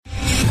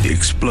the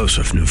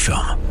explosive new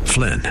film,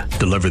 Flynn,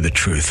 Deliver the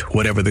Truth,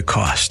 Whatever the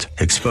Cost,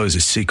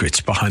 exposes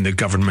secrets behind the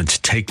government's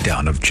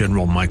takedown of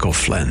General Michael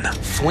Flynn.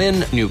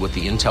 Flynn knew what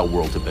the intel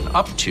world had been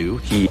up to.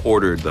 He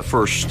ordered the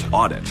first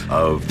audit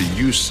of the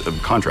use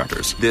of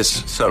contractors.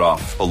 This set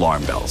off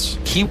alarm bells.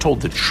 He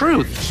told the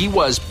truth. He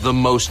was the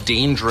most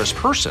dangerous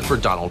person for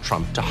Donald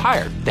Trump to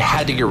hire. They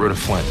had to get rid of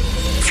Flynn.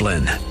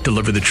 Flynn,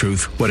 Deliver the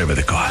Truth, Whatever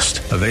the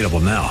Cost. Available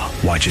now.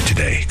 Watch it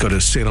today. Go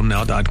to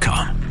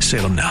salemnow.com.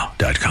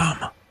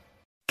 salemnow.com.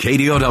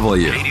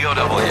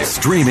 KDOW.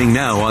 Streaming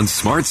now on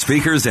smart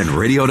speakers and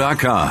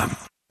radio.com.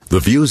 The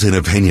views and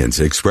opinions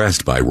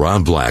expressed by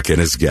Rob Black and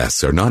his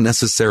guests are not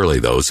necessarily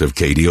those of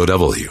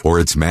KDOW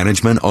or its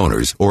management,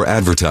 owners, or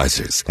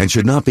advertisers and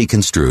should not be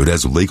construed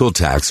as legal,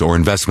 tax, or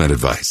investment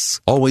advice.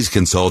 Always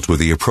consult with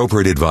the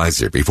appropriate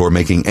advisor before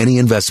making any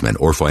investment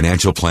or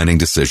financial planning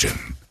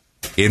decision.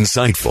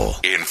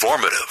 Insightful,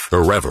 informative,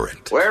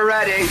 irreverent. We're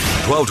ready.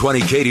 1220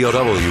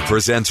 KDOW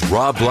presents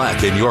Rob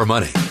Black and Your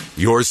Money,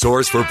 your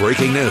source for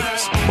breaking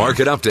news,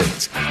 market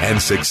updates,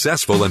 and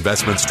successful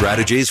investment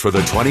strategies for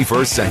the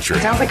 21st century.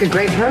 Sounds like a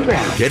great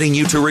program. Getting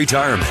you to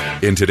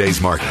retirement in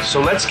today's market.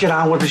 So let's get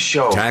on with the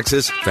show.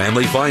 Taxes,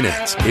 family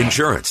finance,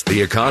 insurance,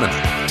 the economy,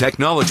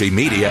 technology,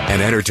 media,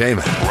 and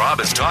entertainment. Rob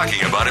is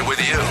talking about it with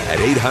you at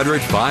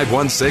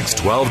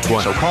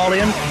 800-516-1220. So call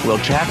in, we'll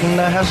chat and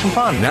have some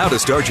fun. Now to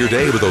start your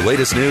day with the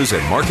latest news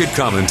and market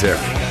commentary.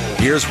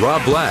 Here's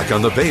Rob Black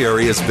on the Bay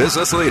Area's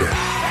business leader,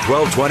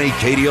 1220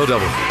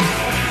 KDOW.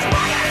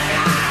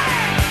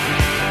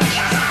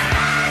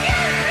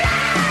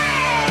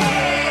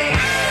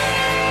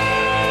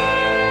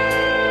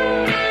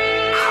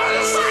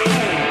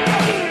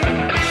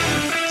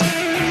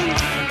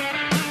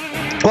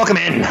 Welcome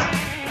in.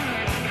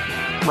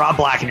 Rob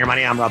Black and Your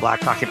Money. I'm Rob Black,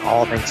 talking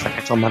all things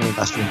financial, money,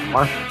 investing, and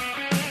more.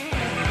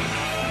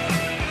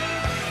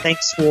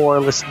 Thanks for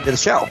listening to the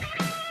show.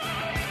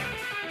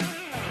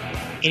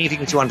 Anything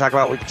that you want to talk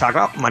about, we can talk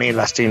about. Money,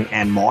 investing,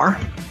 and more.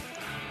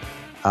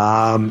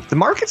 The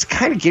market's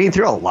kind of getting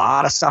through a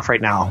lot of stuff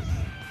right now.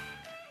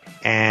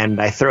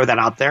 And I throw that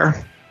out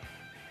there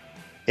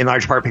in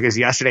large part because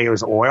yesterday it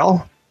was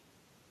oil.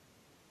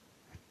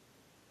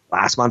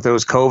 Last month it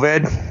was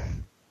COVID.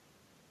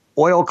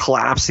 Oil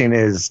collapsing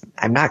is,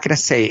 I'm not going to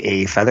say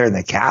a feather in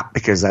the cap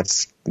because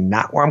that's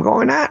not where I'm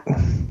going at.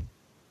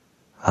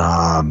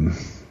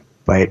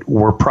 But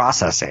we're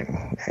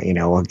processing. You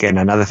know, again,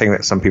 another thing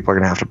that some people are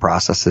going to have to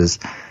process is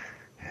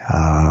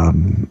how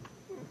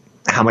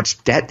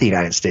much debt the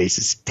United States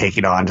is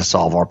taking on to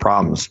solve our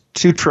problems.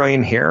 $2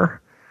 trillion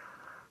here,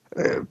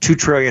 $2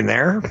 trillion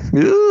there.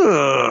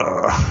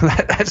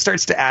 That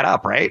starts to add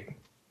up, right?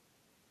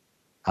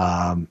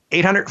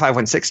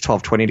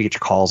 800-516-1220 to get your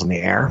calls in the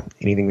air.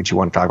 Anything that you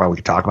want to talk about, we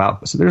can talk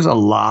about. So there's a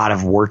lot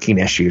of working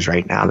issues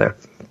right now that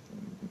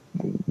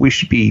we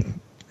should be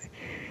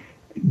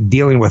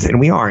dealing with, and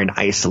we are in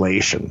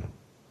isolation.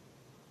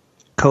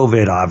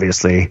 COVID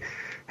obviously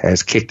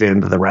has kicked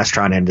into the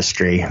restaurant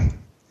industry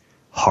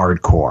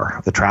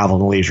hardcore, the travel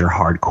and leisure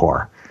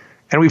hardcore,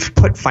 and we've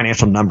put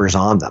financial numbers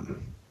on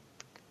them.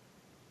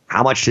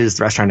 How much is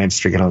the restaurant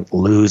industry going to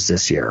lose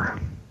this year?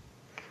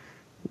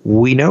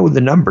 We know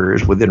the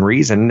numbers within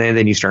reason, and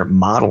then you start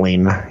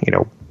modeling, you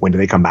know, when do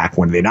they come back,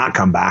 when do they not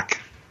come back,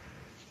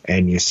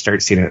 and you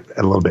start seeing it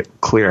a little bit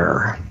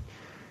clearer.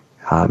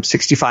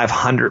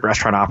 6,500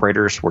 restaurant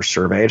operators were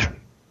surveyed,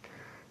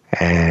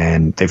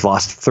 and they've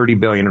lost $30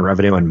 billion in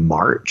revenue in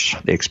March.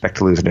 They expect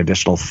to lose an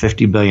additional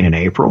 $50 billion in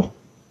April.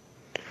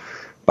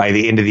 By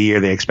the end of the year,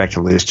 they expect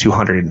to lose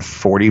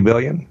 $240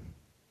 billion.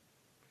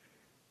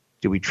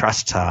 Do we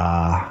trust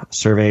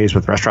surveys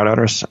with restaurant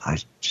owners?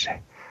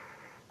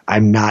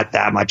 I'm not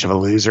that much of a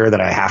loser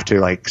that I have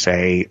to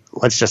say,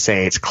 let's just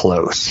say it's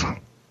close.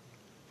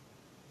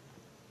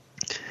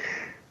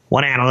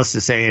 One analyst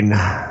is saying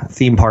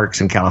theme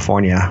parks in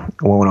California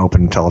won't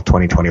open until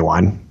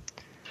 2021.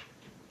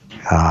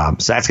 So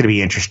that's going to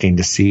be interesting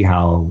to see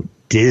how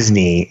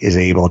Disney is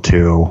able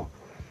to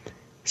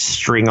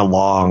string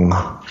along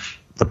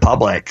the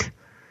public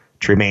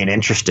to remain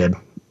interested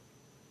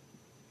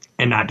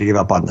and not to give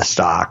up on the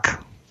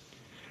stock.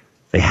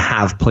 They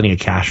have plenty of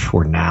cash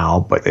for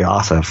now, but they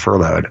also have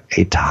furloughed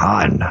a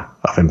ton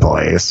of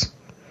employees.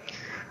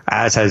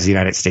 As has the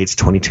United States,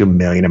 22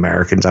 million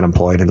Americans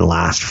unemployed in the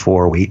last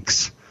 4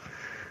 weeks.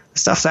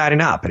 Stuff's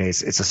adding up, and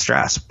it's a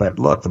stress. But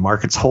look, the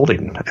market's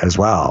holding as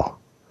well.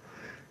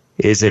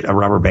 Is it a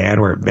rubber band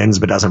where it bends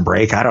but doesn't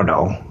break? I don't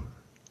know.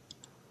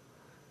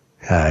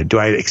 Do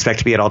I expect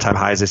to be at all-time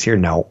highs this year?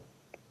 No.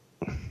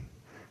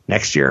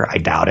 Next year, I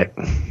doubt it.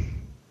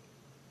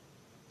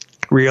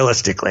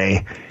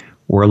 Realistically,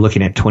 we're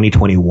looking at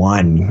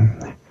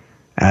 2021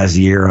 as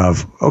a year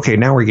of, okay,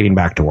 now we're getting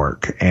back to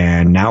work,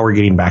 and now we're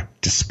getting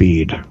back to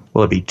speed.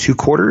 Will it be 2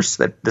 quarters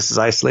that this is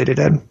isolated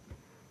in?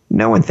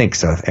 No one thinks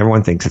so.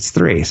 Everyone thinks it's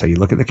 3. So you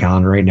look at the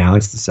calendar right now,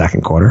 it's the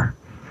second quarter.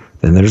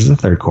 Then there's the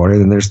third quarter.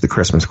 Then there's the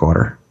Christmas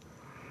quarter.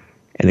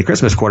 In the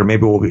Christmas quarter,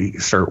 maybe we'll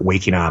start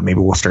waking up. Maybe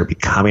we'll start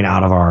coming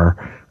out of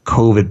our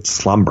COVID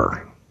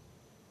slumber.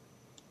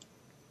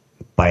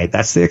 But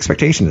that's the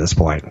expectation at this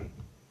point.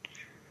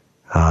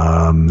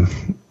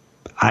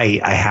 I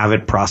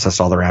haven't processed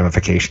all the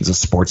ramifications of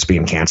sports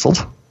being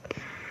canceled,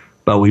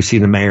 but we've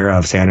seen the mayor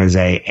of San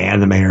Jose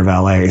and the mayor of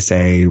LA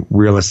say,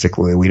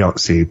 realistically, we don't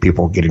see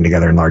people getting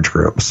together in large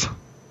groups.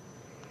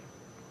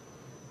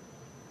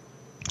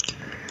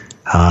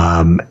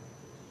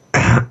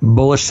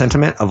 Bullish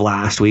sentiment of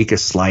last week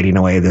is sliding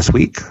away this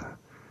week,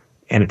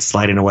 and it's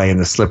sliding away in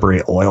the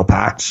slippery oil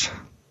patch.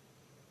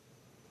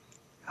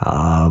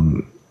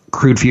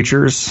 Crude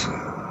futures,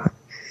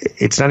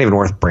 it's not even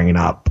worth bringing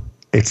up.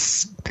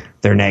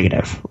 They're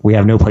negative. We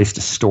have no place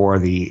to store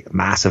the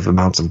massive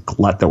amounts of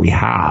glut that we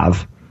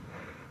have.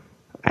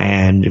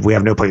 And if we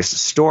have no place to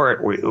store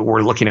it,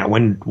 we're looking at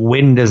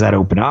when does that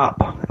open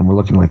up? And we're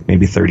looking like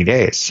maybe 30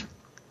 days.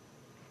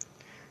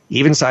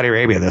 Even Saudi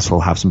Arabia, this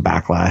will have some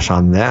backlash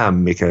on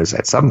them because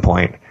at some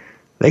point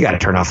they got to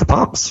turn off the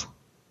pumps.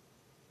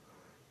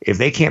 If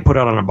they can't put it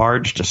on a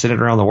barge to send it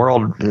around the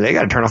world, they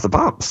got to turn off the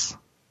pumps.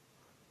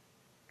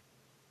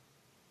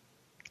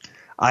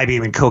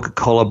 IBM and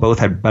Coca-Cola both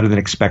had better than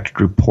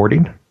expected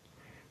reporting,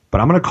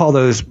 but I'm going to call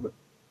those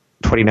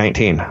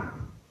 2019.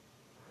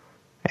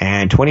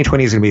 And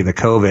 2020 is going to be the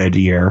COVID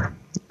year.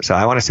 So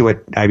I want to see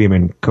what IBM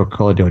and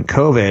Coca-Cola do in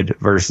COVID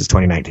versus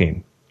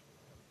 2019.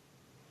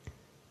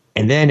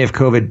 And then if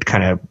COVID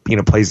kind of,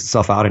 plays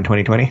itself out in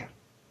 2020,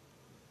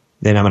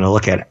 then I'm going to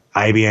look at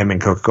IBM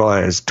and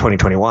Coca-Cola as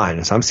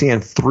 2021. So I'm seeing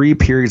 3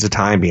 periods of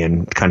time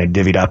being kind of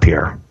divvied up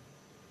here.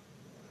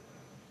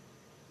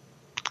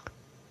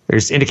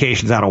 There's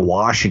indications out of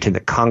Washington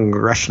that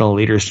congressional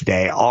leaders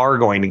today are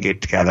going to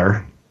get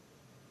together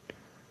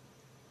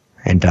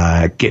and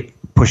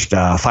pushed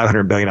a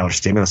 $500 billion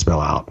stimulus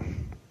bill out. I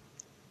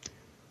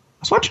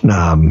was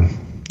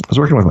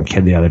working with my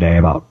kid the other day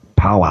about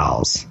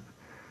powwows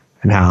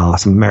and how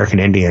some American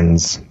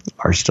Indians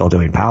are still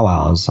doing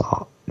powwows.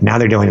 Now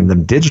they're doing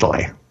them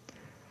digitally.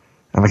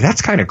 I'm like,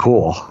 that's kind of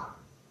cool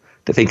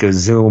to think of a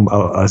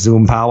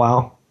Zoom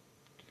powwow.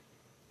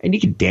 And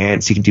you can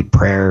dance, you can do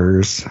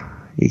prayers,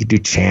 you can do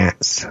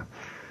chants.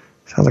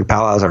 Sounds like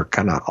powwows are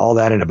kind of all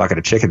that in a bucket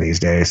of chicken these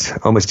days.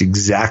 Almost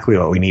exactly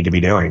what we need to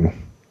be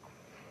doing.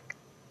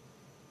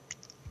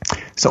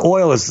 So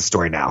oil is the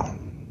story now.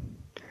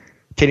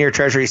 10-year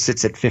Treasury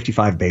sits at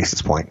 55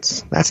 basis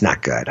points. That's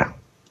not good.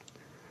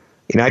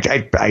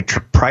 I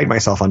pride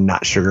myself on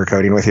not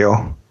sugarcoating with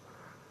you.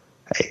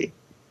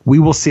 We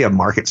will see a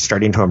market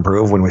starting to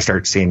improve when we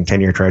start seeing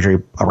 10-year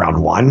Treasury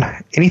around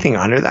 1. Anything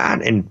under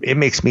that, and it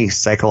makes me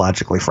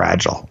psychologically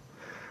fragile.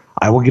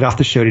 I will get off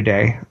the show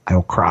today. I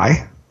will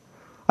cry.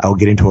 I will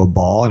get into a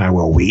ball and I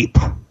will weep.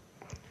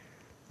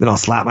 Then I'll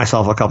slap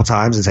myself a couple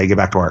times and say, get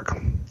back to work.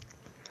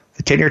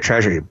 The 10-year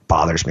Treasury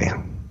bothers me.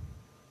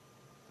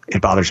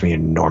 It bothers me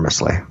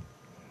enormously.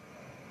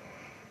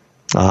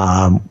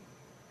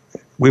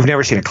 We've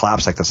never seen a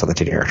collapse like this on the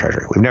 10-year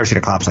Treasury. We've never seen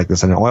a collapse like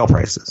this in oil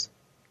prices.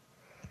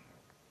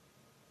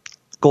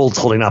 Gold's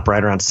holding up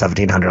right around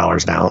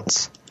 $1,700 an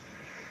ounce.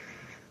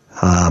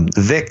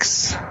 The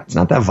VIX, it's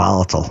not that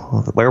volatile.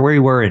 Where we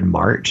were in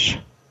March,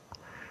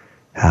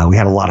 we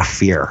had a lot of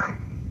fear.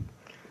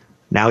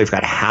 Now we've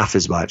got half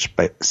as much,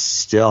 but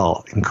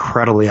still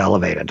incredibly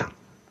elevated.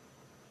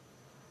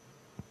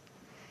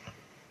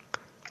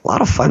 A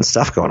lot of fun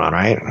stuff going on,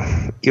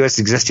 right? U.S.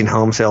 existing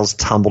home sales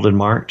tumbled in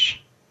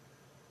March.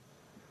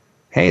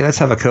 Hey, let's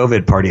have a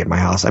COVID party at my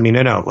house.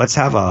 No. Let's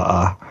have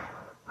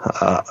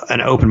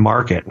an open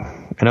market,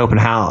 an open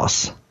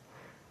house.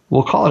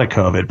 We'll call it a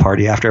COVID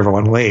party after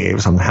everyone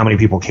leaves on how many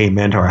people came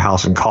into our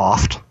house and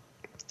coughed.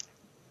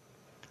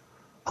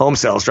 Home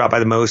sales dropped by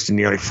the most in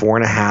nearly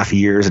 4.5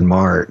 years in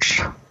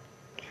March.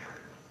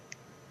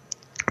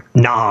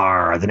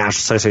 NAR, the National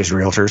Association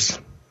of Realtors,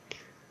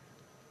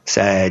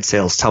 said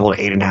sales tumbled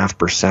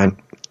 8.5%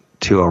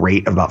 to a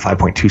rate of about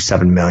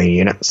 5.27 million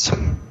units.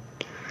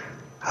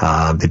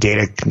 The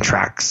data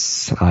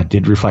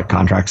did reflect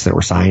contracts that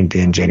were signed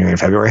in January and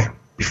February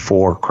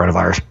before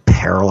coronavirus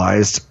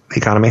paralyzed the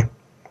economy.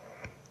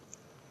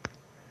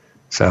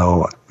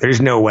 So there's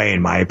no way,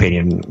 in my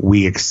opinion,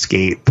 we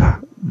escape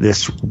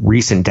this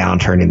recent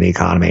downturn in the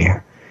economy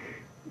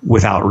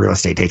without real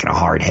estate taking a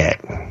hard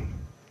hit.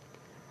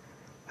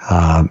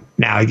 Now,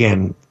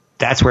 again,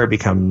 that's where it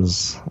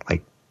becomes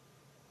like,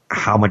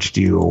 how much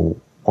do you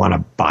want to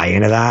buy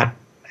into that?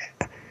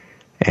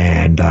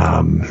 And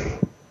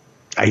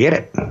I get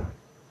it.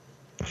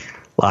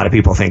 A lot of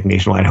people think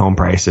nationwide home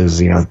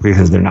prices,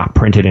 because they're not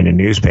printed in a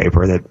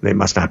newspaper, that they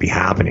must not be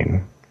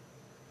happening.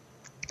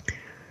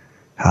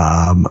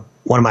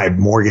 One of my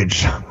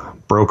mortgage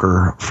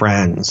broker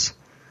friends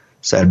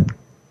said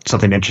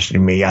something interesting to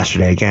me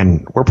yesterday.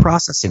 Again, we're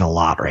processing a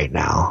lot right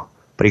now,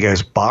 but he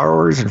goes,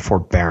 borrowers in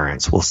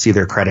forbearance will see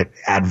their credit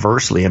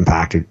adversely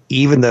impacted,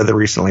 even though the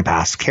recently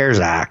passed CARES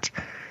Act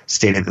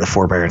stated that the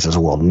forbearances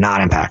will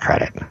not impact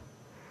credit.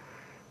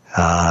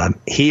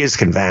 He is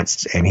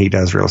convinced, and he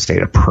does real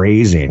estate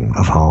appraising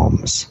of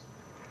homes.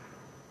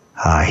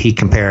 He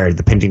compared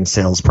the pending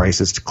sales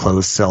prices to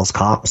closed sales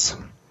comps.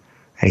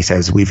 And he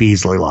says, we've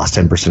easily lost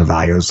 10% of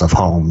values of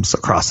homes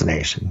across the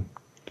nation.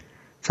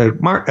 So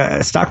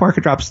stock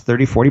market drops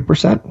 30,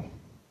 40%.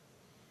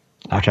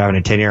 after having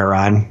a 10-year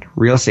run,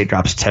 real estate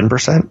drops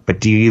 10%, but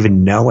do you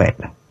even know it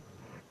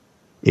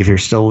if you're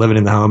still living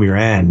in the home you're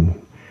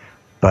in?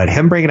 But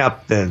him bringing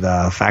up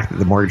the fact that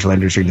the mortgage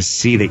lenders are going to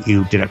see that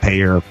you didn't pay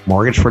your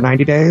mortgage for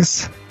 90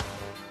 days,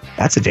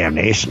 that's a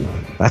damnation.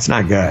 That's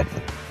not good.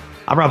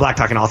 I'm Rob Black,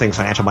 talking all things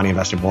financial, money,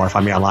 investing, more.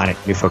 Find me online at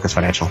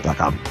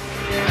newfocusfinancial.com.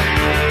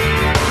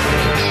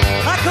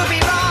 I could be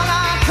wrong,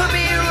 I could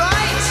be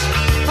right.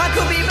 I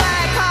could be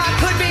black, I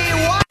could be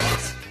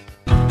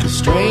white.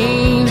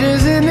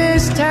 Strangers in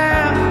this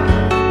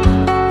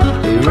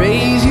town, they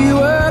raise you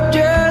up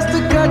just to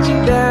cut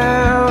you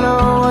down.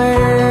 Oh,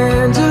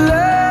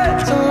 Angela,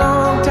 it's a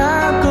long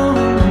time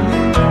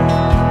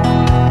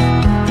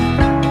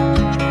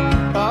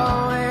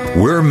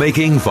coming. We're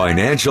making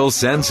financial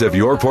sense of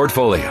your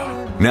portfolio.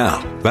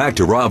 Now, back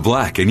to Rob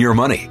Black and Your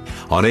Money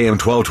on AM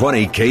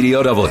 1220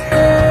 KDOW.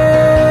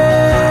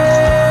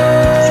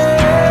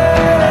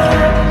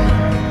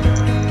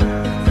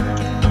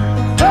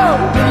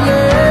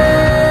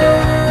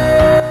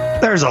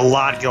 There's a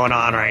lot going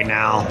on right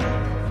now.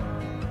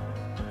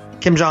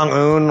 Kim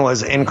Jong-un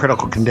was in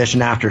critical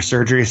condition after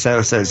surgery,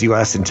 so says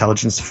U.S.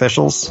 intelligence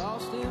officials.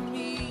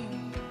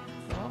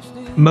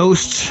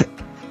 Most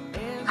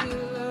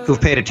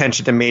who've paid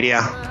attention to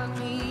media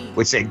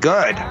would say,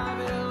 good.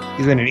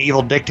 He's been an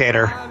evil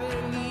dictator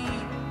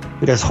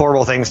who does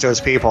horrible things to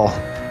his people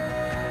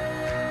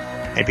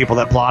and people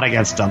that plot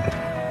against him.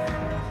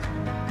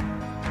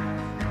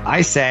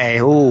 I say,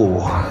 ooh,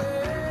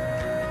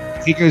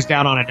 if he goes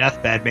down on a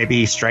deathbed, maybe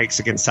he strikes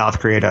against South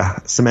Korea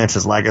to cement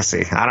his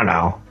legacy. I don't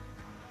know.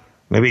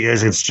 Maybe he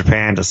goes against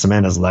Japan to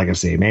cement his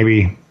legacy.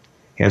 Maybe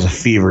he has a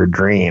fevered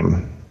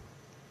dream.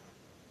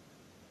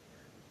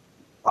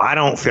 I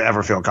don't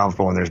ever feel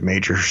comfortable when there's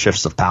major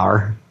shifts of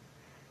power.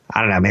 I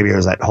don't know, maybe it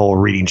was that whole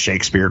reading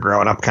Shakespeare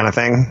growing up kind of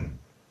thing.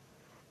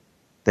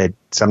 That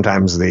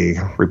sometimes the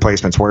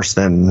replacement's worse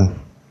than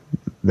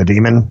the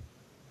demon.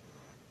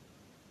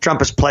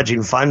 Trump is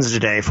pledging funds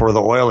today for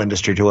the oil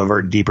industry to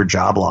avert deeper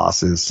job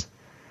losses.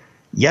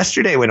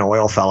 Yesterday when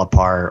oil fell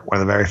apart, one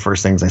of the very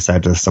first things I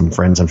said to some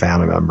friends and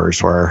family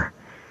members were,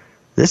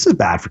 this is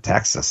bad for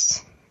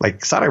Texas.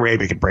 Like, Saudi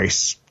Arabia could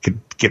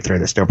get through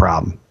this, no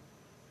problem.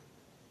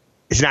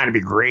 It's not going to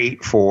be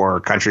great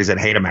for countries that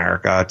hate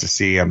America to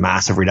see a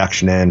massive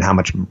reduction in how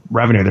much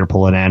revenue they're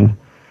pulling in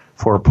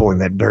for pulling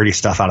that dirty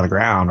stuff out of the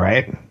ground,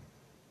 right?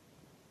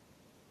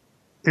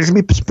 There's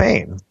going to be some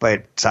pain,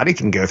 but Saudi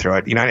can go through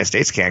it. The United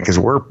States can because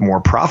we're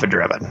more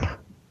profit-driven.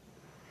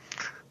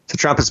 So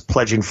Trump is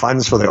pledging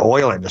funds for the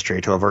oil industry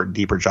to avert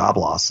deeper job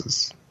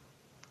losses.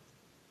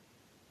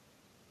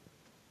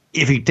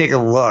 If you take a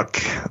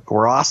look,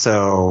 we're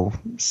also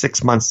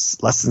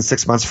less than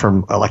 6 months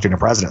from electing a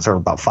president, so we're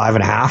about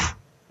 5.5.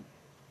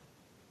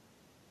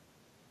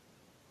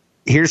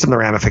 Here's some of the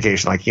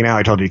ramifications. Like,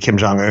 I told you Kim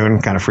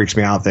Jong-un kind of freaks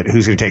me out that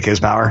who's going to take his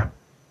power?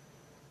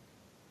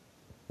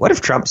 What if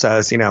Trump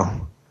says,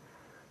 the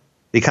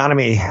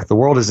economy, the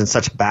world is in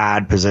such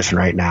bad position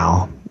right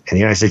now, and the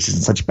United States is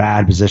in such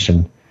bad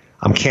position,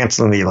 I'm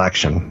canceling the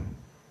election.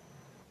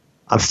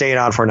 I'm staying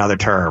on for another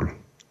term.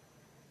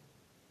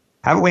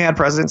 Haven't we had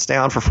presidents stay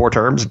on for 4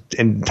 terms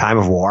in time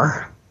of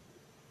war?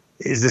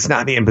 Is this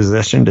not the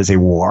imposition as a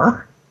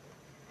war?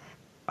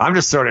 I'm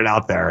just throwing it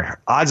out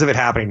there. Odds of it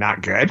happening,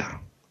 not good.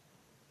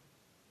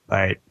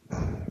 But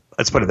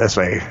let's put it this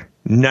way.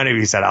 None of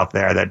you said out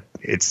there that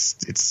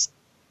it's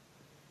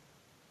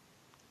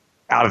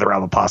out of the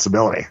realm of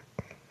possibility.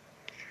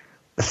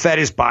 The Fed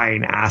is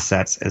buying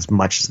assets as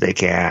much as they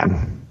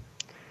can.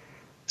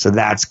 So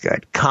that's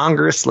good.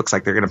 Congress looks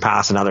like they're going to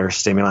pass another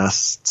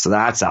stimulus. So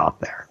that's out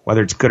there.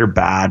 Whether it's good or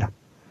bad.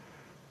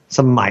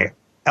 Some of my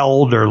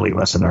elderly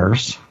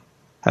listeners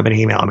have been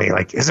emailing me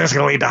like, is this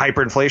going to lead to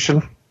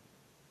hyperinflation?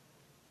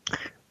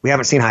 We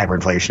haven't seen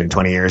hyperinflation in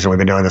 20 years, and we've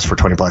been doing this for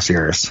 20 plus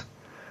years.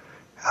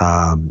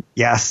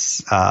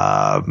 Yes,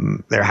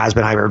 there has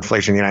been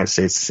hyperinflation in the United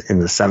States in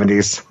the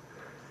 70s,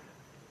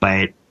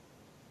 but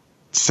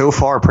so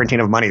far printing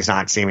of money is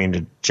not seeming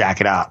to jack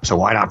it up. So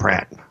why not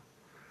print?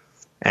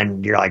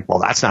 And you're like, well,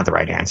 that's not the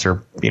right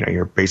answer.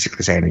 You're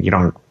basically saying you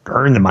don't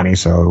earn the money,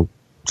 so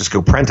just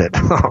go print it.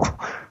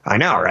 I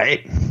know,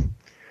 right?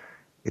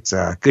 It's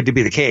good to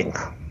be the king.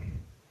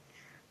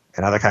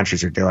 And other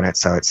countries are doing it,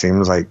 so it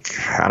seems like,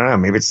 I don't know,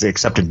 maybe it's the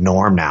accepted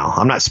norm now.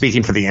 I'm not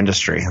speaking for the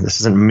industry. This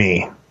isn't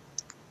me.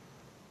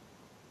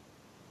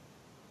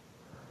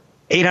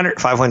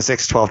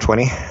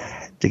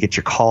 800-516-1220 to get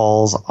your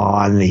calls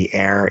on the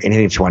air.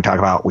 Anything that you want to talk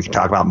about, we can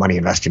talk about money,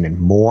 investing, and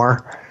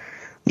more.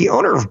 The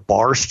owner of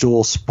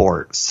Barstool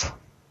Sports,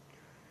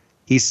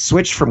 he's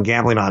switched from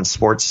gambling on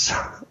sports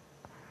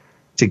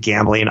to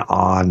gambling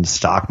on the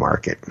stock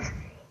market.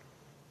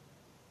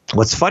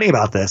 What's funny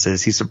about this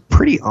is he's a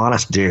pretty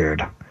honest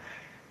dude.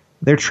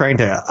 They're trying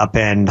to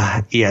upend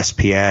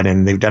ESPN,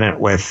 and they've done it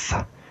with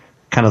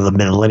kind of the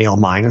millennial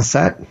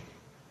mindset.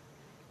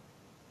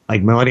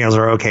 Like, millennials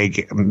are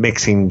okay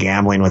mixing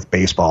gambling with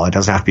baseball. It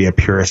doesn't have to be a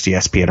purist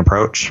ESPN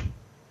approach.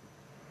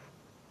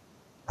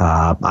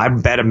 I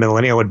bet a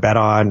millennial would bet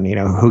on,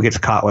 who gets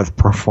caught with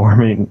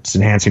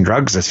performance-enhancing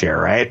drugs this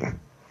year, right?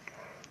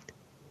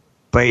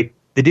 But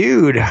the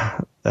dude,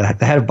 the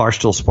head of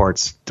Barstool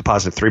Sports,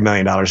 deposited $3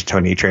 million into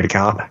an E-Trade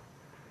account.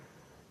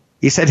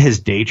 He said his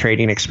day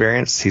trading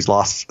experience, he's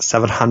lost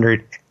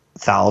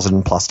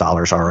 $700,000 plus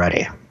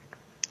already.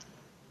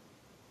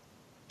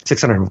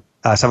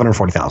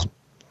 740,000.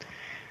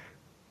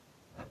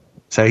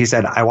 So he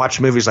said, I watch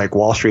movies like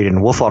Wall Street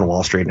and Wolf on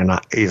Wall Street, and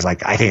he's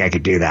like, I think I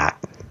could do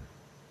that.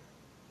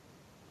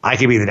 I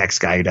could be the next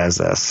guy who does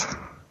this.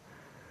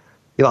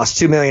 He lost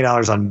 $2 million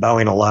on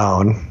Boeing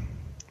alone.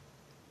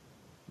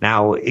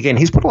 Now, again,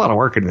 he's put a lot of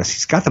work into this.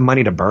 He's got the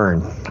money to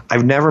burn.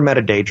 I've never met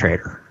a day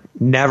trader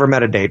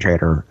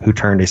who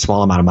turned a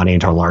small amount of money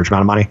into a large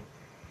amount of money.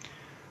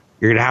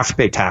 You're going to have to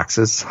pay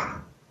taxes,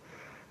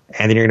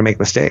 and then you're going to make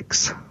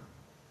mistakes.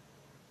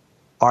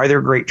 Are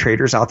there great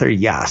traders out there?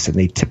 Yes, and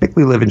they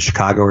typically live in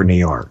Chicago or New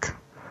York.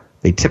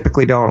 They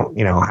typically don't,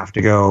 have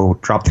to go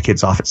drop the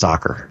kids off at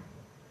soccer.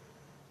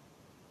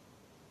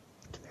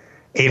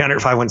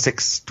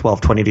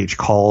 800-516-1220 to each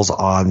calls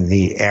on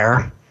the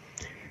air.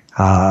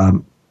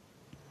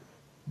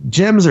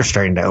 Gyms are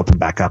starting to open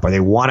back up, or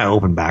they want to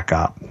open back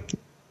up.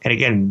 And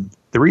again,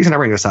 the reason I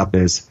bring this up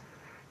is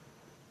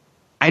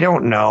I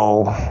don't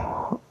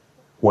know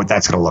what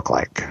that's going to look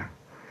like.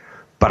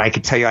 But I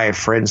can tell you I have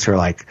friends who are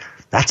like,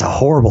 that's a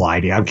horrible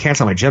idea. I'm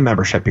canceling my gym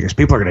membership because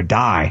people are going to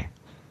die.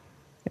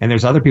 And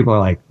there's other people who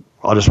are like,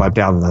 I'll just wipe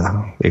down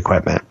the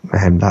equipment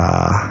and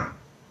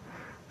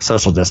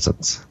social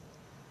distance.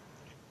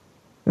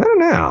 I don't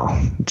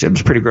know. Gym's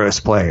a pretty gross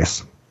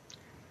place.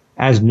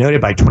 As noted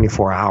by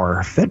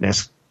 24-Hour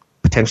Fitness,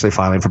 potentially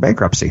filing for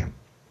bankruptcy.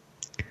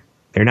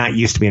 They're not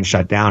used to being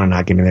shut down and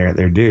not getting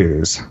their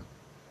dues.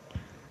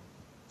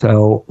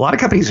 So a lot of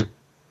companies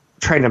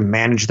trying to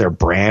manage their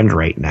brand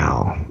right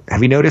now.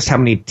 Have you noticed how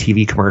many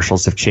TV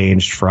commercials have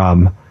changed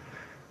from,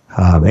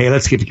 hey,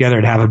 let's get together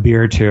and have a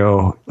beer,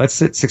 to let's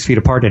sit 6 feet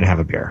apart and have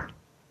a beer?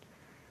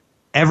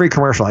 Every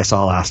commercial I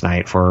saw last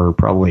night for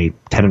probably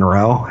 10 in a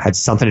row had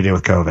something to do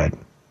with COVID.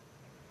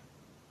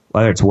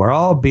 Whether it's we're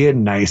all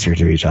being nicer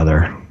to each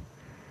other,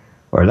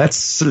 or let's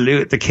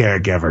salute the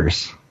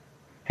caregivers.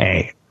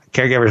 Hey,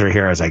 caregivers are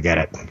heroes, I get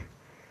it.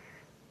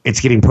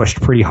 It's getting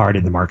pushed pretty hard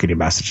in the marketing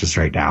messages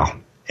right now.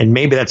 And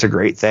maybe that's a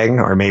great thing,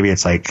 or maybe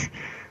it's like,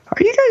 are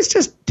you guys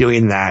just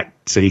doing that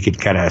so you could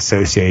kind of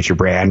associate your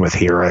brand with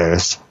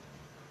heroes?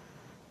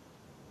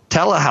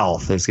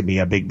 Telehealth is going to be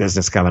a big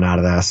business coming out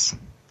of this.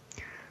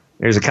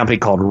 There's a company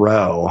called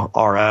Ro,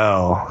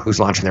 R-O, who's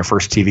launching their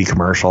first TV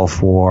commercial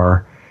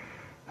for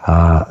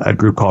a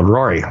group called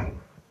Rory.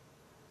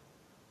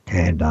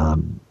 And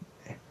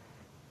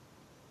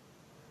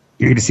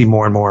you're going to see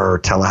more and more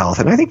telehealth,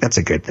 and I think that's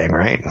a good thing,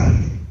 right?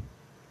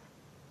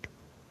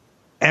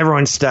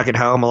 Everyone's stuck at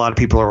home. A lot of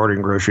people are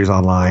ordering groceries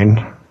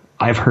online.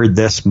 I've heard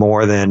this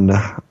more than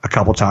a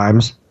couple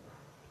times.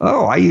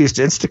 Oh, I used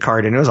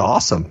Instacart, and it was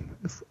awesome.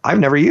 I've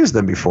never used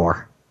them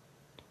before.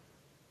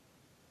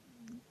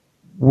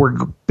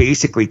 We're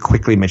basically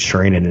quickly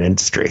maturing in an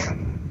industry.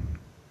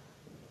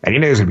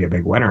 And there's going to be a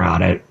big winner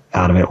out of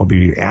it will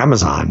be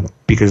Amazon,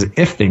 because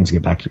if things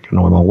get back to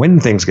normal,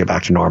 when things get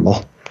back to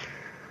normal,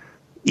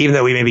 even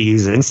though we maybe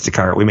use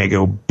Instacart, we may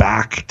go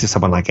back to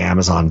someone like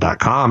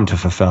Amazon.com to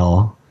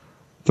fulfill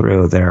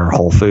through their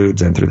Whole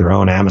Foods and through their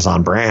own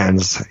Amazon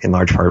brands, in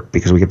large part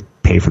because we could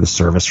pay for the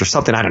service or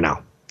something. I don't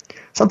know.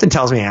 Something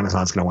tells me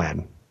Amazon's going to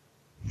win.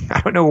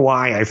 I don't know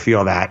why I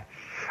feel that,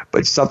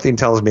 but something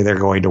tells me they're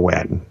going to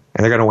win,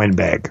 and they're going to win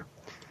big.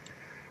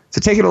 So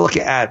taking a look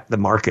at the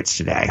markets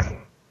today.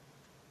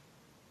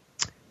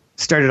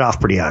 Started off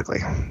pretty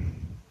ugly.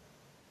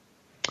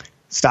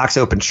 Stocks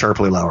opened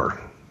sharply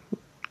lower.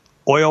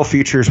 Oil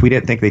futures, we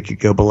didn't think they could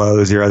go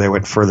below zero. They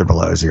went further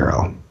below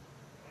zero.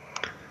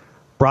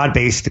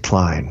 Broad-based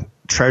decline.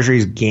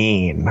 Treasuries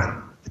gain.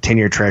 The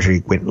 10-year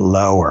Treasury went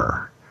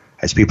lower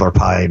as people are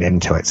piling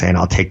into it, saying,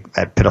 I'll take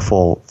that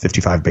pitiful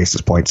 55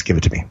 basis points, give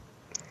it to me.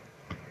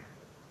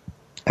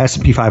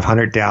 S&P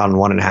 500 down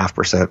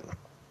 1.5%.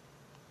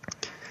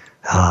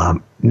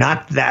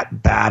 Not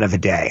that bad of a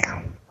day.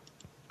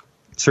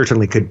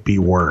 Certainly could be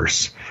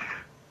worse.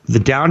 The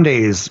down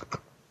days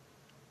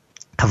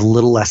have a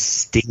little less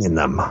sting in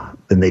them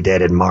than they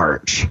did in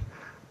March.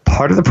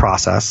 Part of the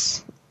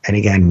process, and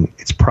again,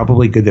 it's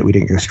probably good that we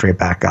didn't go straight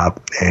back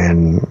up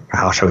and,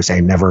 how shall we say,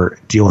 never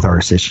deal with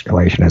our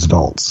situation as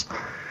adults.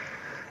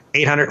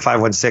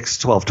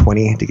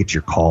 800-516-1220 to get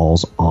your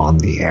calls on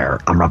the air.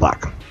 I'm Rob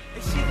Black.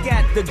 She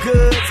got the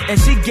goods and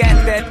she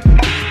got that.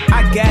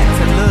 I got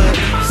to look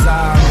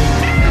sorry.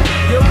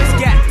 Yo, it's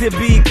got to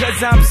be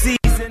because I'm seasoned.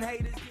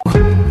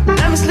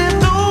 Let me slip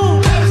through.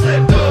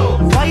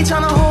 Why you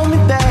trying to hold me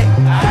back?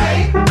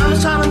 I'm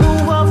just trying to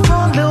move up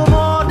front, little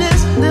more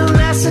this, little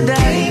less today.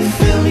 Can you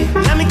feel me?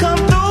 Let me come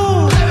through.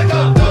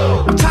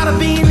 I'm tired of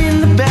being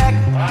in the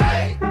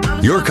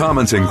back. Your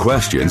comments and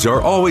questions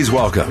are always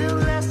welcome.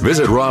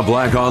 Visit Rob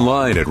Black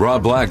online at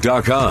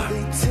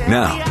robblack.com.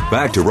 Now,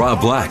 back to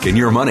Rob Black and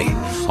Your Money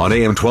on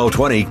AM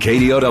 1220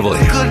 KDOW.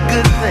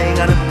 Good thing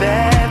on a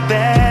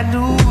bad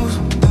news.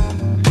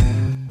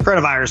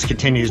 coronavirus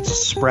continues to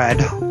spread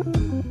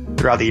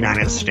throughout the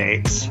United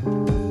States.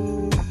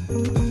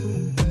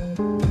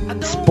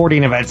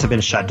 Sporting events have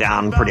been shut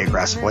down pretty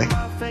aggressively.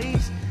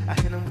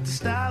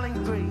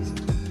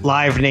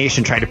 Live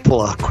Nation tried to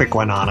pull a quick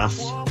one on us,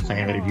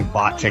 saying that if you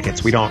bought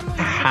tickets, we don't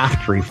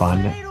have to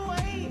refund.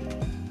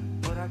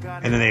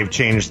 And then they've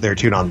changed their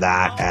tune on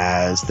that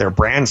as their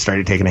brand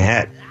started taking a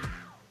hit.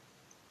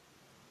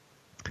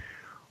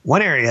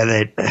 One area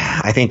that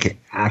I think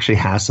actually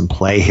has some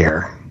play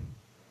here,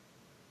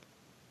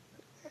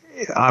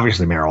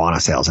 obviously marijuana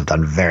sales have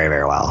done very,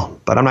 very well,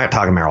 but I'm not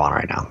talking marijuana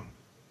right now.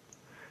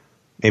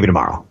 Maybe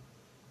tomorrow.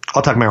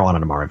 I'll talk marijuana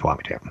tomorrow if you want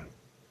me to.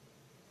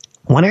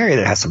 One area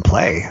that has some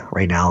play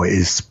right now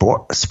is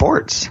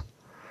sports.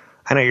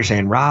 I know you're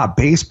saying, Rob,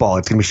 baseball,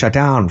 it's going to be shut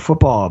down.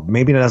 Football,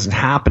 maybe it doesn't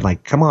happen.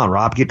 Like, come on,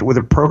 Rob, get with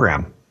the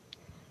program.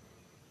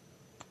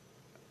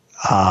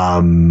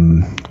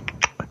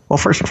 Well,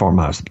 first and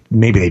foremost,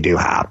 maybe they do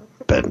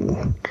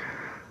happen.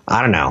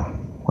 I don't know.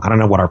 I don't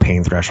know what our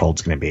pain threshold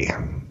is going to be.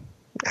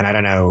 And I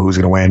don't know who's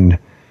going to win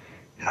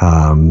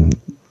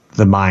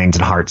the minds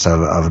and hearts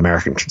of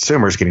American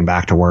consumers getting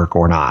back to work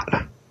or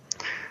not.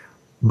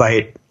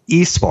 But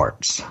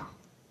esports,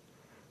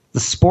 the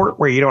sport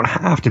where you don't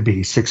have to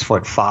be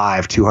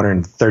 6'5",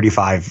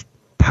 235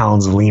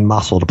 pounds of lean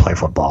muscle to play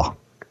football.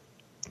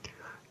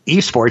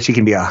 Esports, you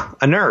can be a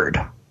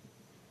nerd.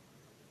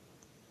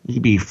 You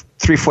can be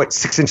 3 foot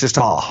 6 inches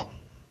tall,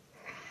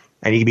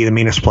 and you can be the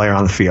meanest player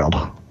on the field.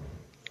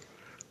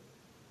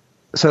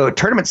 So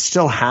tournaments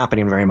still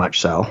happening, very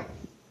much so.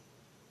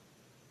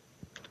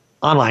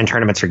 Online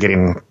tournaments are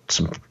getting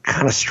some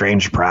kind of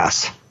strange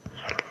press.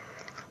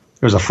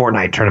 There was a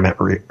Fortnite tournament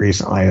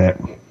recently that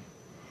a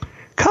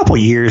couple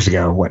years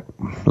ago,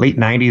 late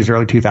 90s,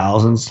 early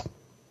 2000s,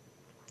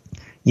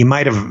 you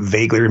might have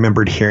vaguely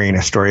remembered hearing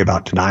a story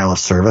about denial of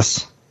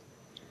service,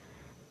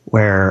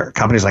 where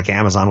companies like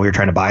Amazon, we were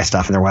trying to buy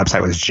stuff and their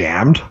website was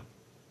jammed.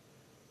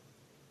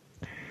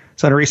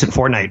 So in a recent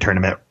Fortnite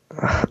tournament,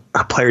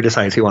 a player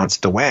decides he wants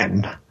to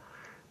win.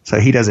 So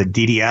he does a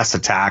DDoS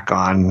attack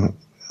on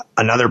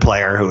another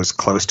player who is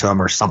close to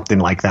him or something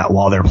like that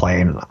while they're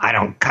playing. I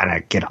don't kind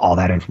of get all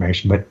that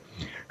information, but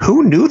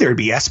who knew there'd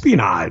be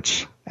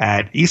espionage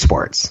at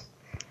esports?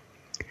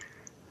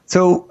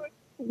 So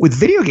with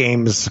video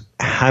games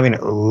having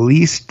at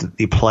least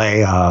the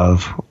play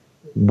of,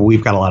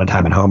 we've got a lot of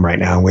time at home right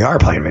now, and we are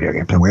playing video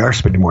games, and we are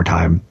spending more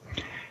time.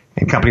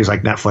 And companies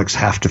like Netflix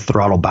have to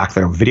throttle back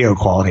their video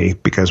quality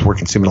because we're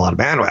consuming a lot of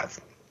bandwidth.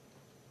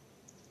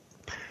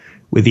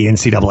 With the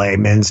NCAA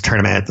men's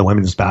tournament, the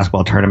women's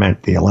basketball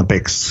tournament, the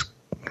Olympics,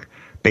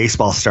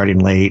 baseball starting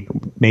late,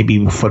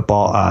 maybe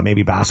football,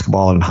 maybe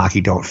basketball and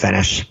hockey don't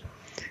finish.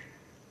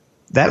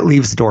 That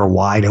leaves the door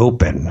wide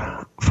open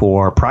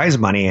for prize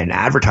money and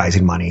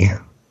advertising money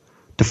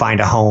to find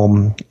a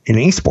home in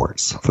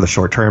esports for the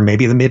short term,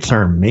 maybe the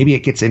midterm. Maybe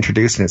it gets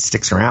introduced and it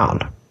sticks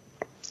around.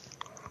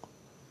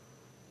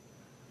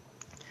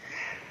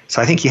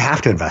 So I think you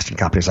have to invest in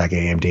companies like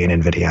AMD and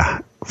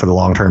NVIDIA for the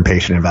long-term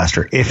patient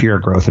investor if you're a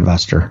growth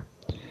investor.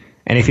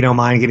 And if you don't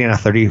mind getting a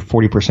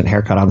 30-40%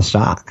 haircut on the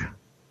stock.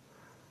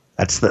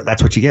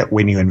 That's what you get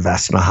when you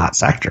invest in a hot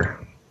sector.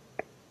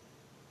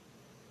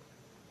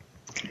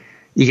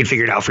 You can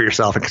figure it out for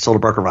yourself and consult a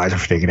broker advisor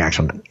for taking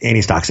action on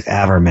any stocks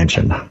ever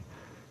mentioned.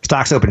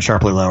 Stocks open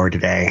sharply lower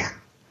today.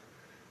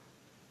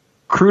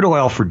 Crude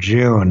oil for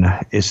June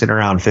is sitting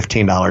around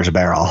 $15 a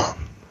barrel.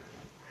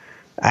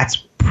 That's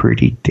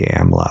pretty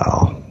damn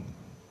low.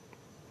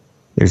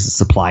 There's a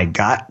supply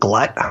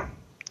glut.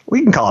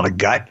 We can call it a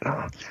gut.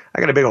 I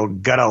got a big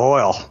old gut of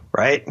oil,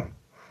 right?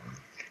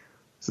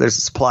 So there's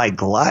a supply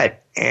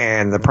glut,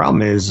 and the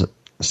problem is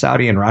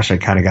Saudi and Russia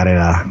kind of got in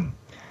a,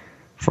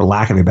 for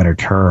lack of a better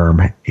term,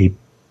 a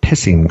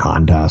pissing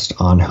contest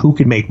on who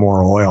can make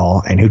more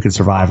oil and who can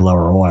survive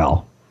lower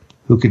oil,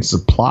 who can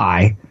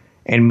supply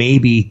and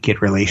maybe get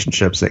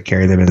relationships that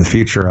carry them in the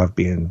future of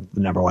being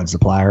the number one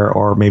supplier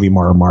or maybe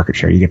more market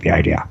share. You get the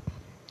idea.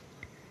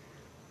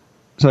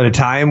 So at a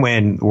time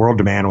when world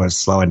demand was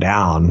slowing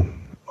down,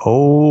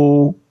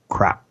 oh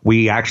crap,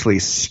 we actually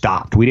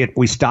stopped.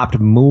 We stopped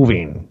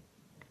moving.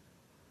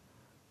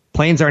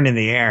 Planes aren't in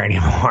the air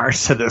anymore,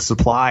 so the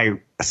supply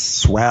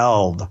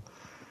swelled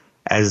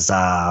as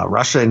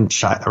Russia and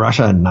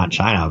not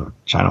China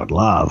would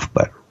love,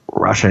 but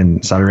Russia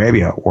and Saudi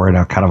Arabia were in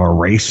a kind of a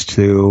race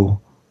to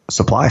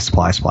supply,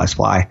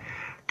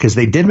 because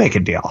they did make a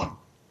deal,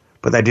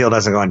 but that deal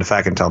doesn't go into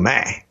effect until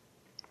May.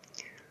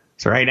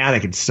 So right now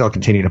they can still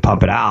continue to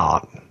pump it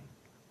out,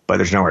 but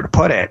there's nowhere to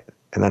put it,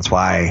 and that's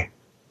why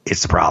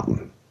it's the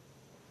problem.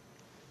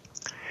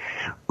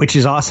 Which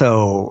is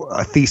also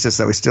a thesis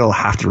that we still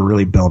have to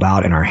really build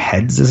out in our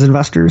heads as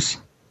investors.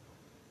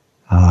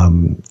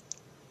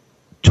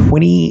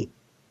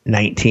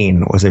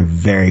 2019 was a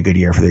very good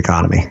year for the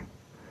economy.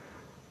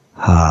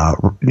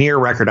 Near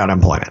record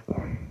unemployment.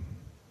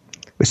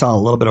 We saw a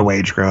little bit of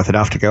wage growth,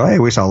 enough to go, hey,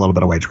 we saw a little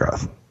bit of wage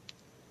growth.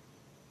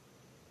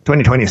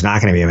 2020 is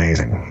not going to be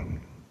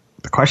amazing.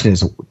 The question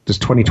is, does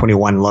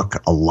 2021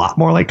 look a lot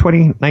more like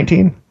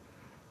 2019?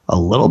 A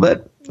little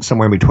bit?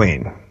 somewhere in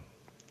between.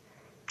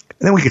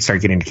 And then we could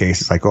start getting into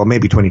cases like, well,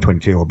 maybe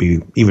 2022 will be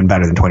even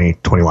better than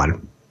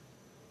 2021.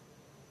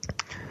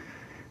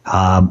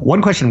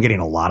 One question I'm getting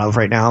a lot of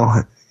right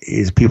now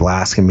is people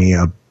asking me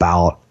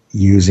about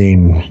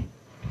using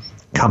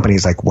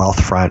companies like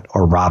Wealthfront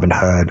or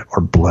Robinhood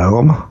or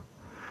Bloom,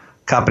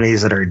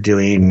 companies that are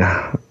doing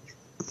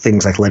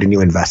things like letting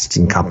you invest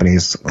in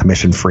companies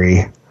commission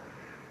free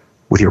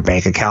with your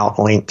bank account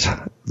linked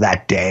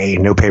that day,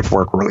 no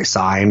paperwork really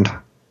signed.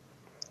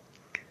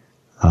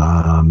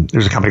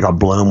 There's a company called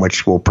Bloom,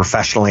 which will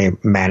professionally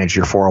manage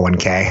your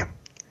 401k.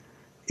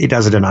 It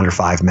does it in under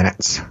 5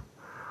 minutes.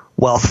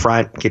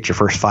 Wealthfront, get your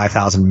first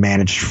 5,000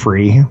 managed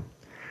free.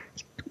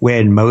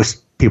 When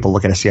most people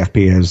look at a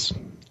CFP as,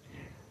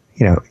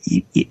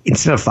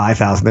 instead of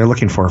 5,000, they're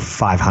looking for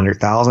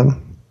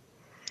 500,000.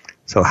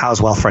 So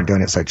how's Wealthfront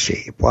doing it so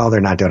cheap? Well,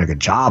 they're not doing a good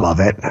job of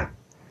it,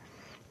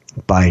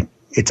 but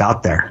it's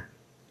out there.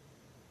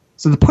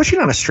 So the pushing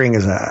on a string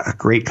is a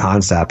great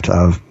concept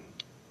of,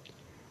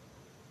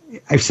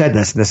 I've said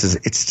this,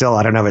 it's still,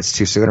 I don't know if it's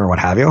too soon or what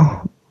have you,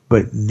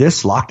 but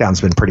this lockdown's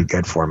been pretty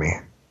good for me.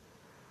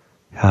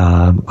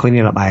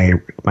 Cleaning up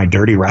my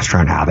dirty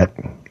restaurant habit,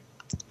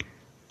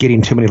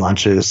 getting too many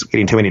lunches,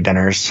 getting too many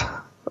dinners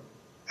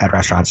at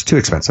restaurants, too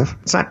expensive.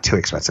 It's not too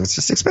expensive. It's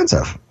just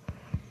expensive.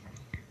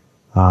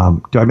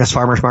 Do I miss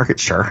farmers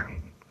markets? Sure.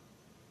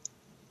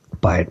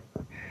 But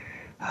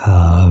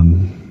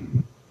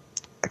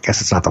I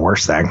guess it's not the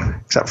worst thing,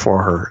 except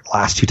for her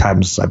last 2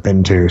 times I've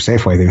been to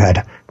Safeway, they've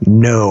had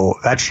no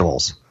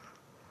vegetables.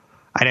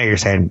 I know you're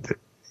saying,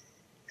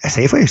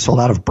 Safeway sold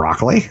out of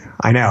broccoli?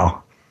 I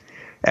know.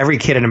 Every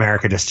kid in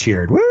America just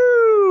cheered.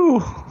 Woo!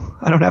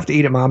 I don't have to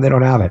eat it, Mom. They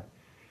don't have it.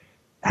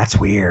 That's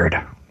weird.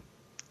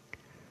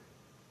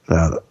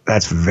 So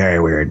that's very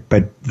weird.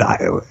 But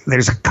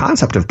there's a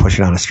concept of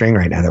pushing on a string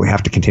right now that we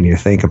have to continue to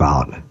think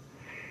about.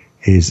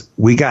 Is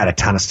we got a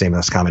ton of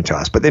stimulus coming to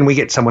us, but then we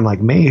get someone like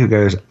me who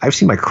goes, I've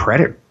seen my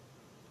credit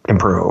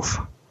improve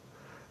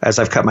as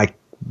I've cut my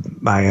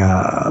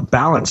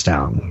balance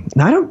down.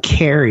 Now, I don't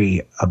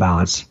carry a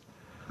balance.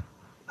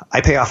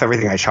 I pay off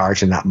everything I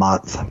charge in that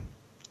month,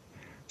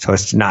 so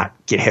as to not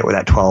get hit with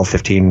that 12,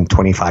 15,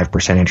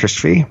 25% interest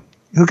fee.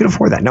 Who can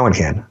afford that? No one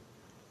can.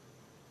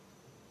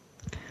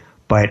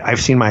 But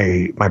I've seen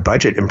my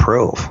budget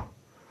improve.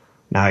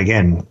 Now,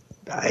 again,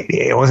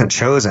 it wasn't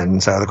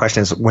chosen, so the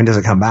question is, when does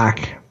it come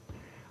back?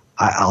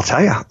 I'll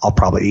tell you, I'll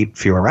probably eat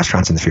fewer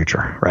restaurants in the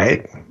future,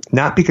 right?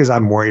 Not because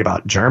I'm worried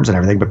about germs and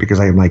everything, but because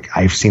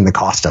I've seen the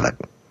cost of it.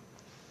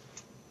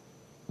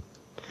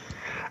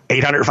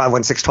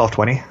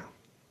 800-516-1220.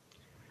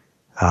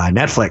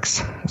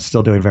 Netflix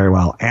still doing very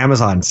well.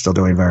 Amazon still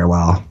doing very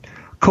well.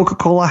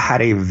 Coca-Cola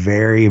had a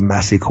very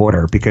messy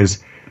quarter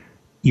because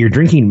you're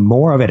drinking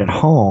more of it at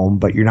home,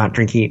 but you're not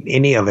drinking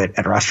any of it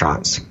at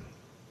restaurants.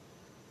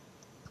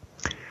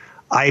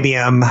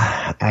 IBM,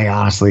 I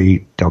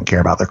honestly don't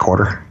care about their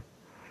quarter.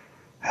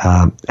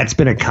 It's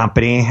been a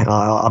company,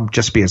 I'll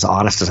just be as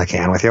honest as I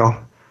can with you.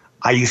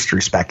 I used to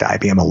respect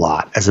IBM a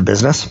lot as a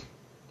business,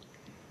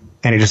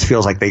 and it just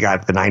feels like they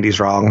got the 90s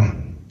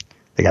wrong,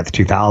 they got the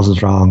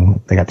 2000s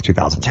wrong, they got the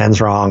 2010s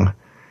wrong,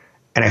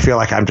 and I feel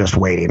like I'm just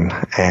waiting,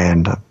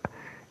 and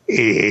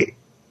I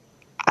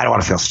don't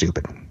want to feel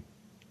stupid. Have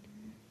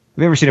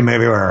you ever seen a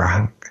movie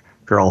where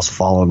girls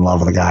fall in love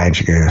with a guy and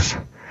she goes,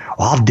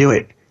 well, I'll do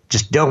it.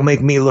 Just don't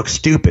make me look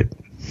stupid.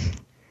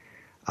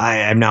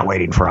 I'm not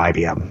waiting for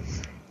IBM.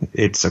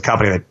 It's a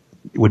company that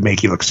would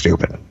make you look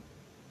stupid.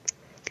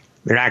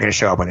 They're not going to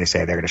show up when they say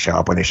they're going to show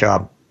up. When they show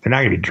up, they're not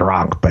going to be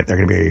drunk, but they're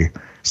going to be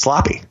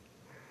sloppy.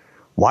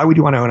 Why would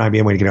you want to own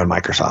IBM when you can own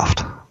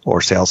Microsoft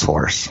or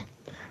Salesforce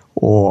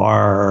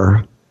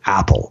or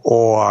Apple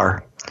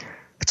or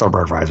it's all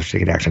Burfrizer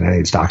taking action in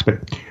any stocks?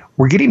 But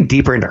we're getting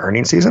deeper into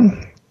earnings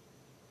season.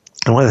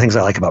 And one of the things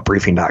I like about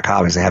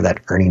briefing.com is they have that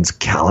earnings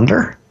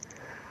calendar.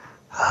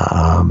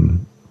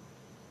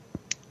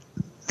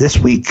 This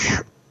week,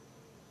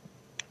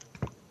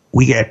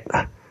 we get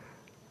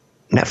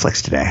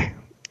Netflix today.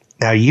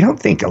 Now, you don't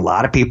think a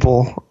lot of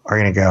people are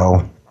going to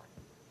go,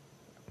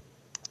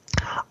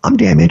 I'm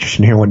damn interested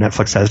in hearing what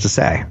Netflix has to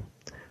say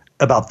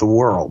about the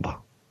world,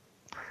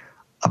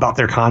 about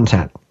their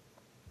content.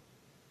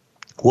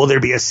 Will there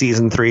be a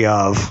season 3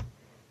 of,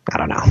 I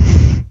don't know.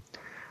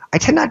 I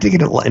tend not to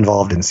get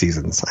involved in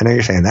seasons. I know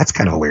you're saying that's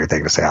kind of a weird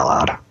thing to say out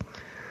loud.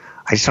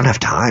 I just don't have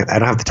time. I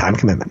don't have the time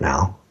commitment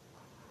now.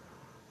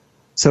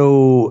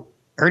 So,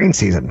 earnings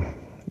season.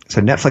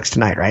 So, Netflix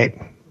tonight, right?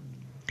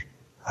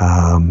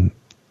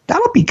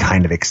 That'll be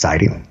kind of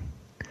exciting.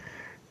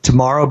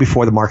 Tomorrow,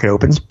 before the market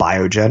opens,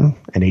 Biogen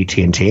and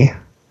AT&T.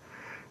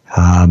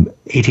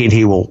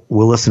 AT&T will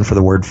listen for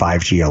the word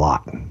 5G a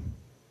lot.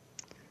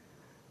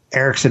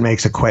 Ericsson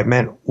makes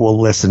equipment.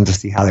 We'll listen to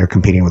see how they're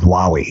competing with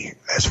Huawei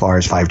as far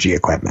as 5G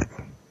equipment.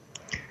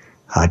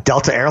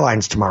 Delta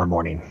Airlines tomorrow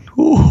morning.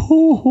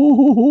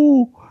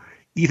 You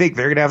think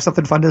they're going to have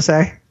something fun to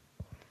say?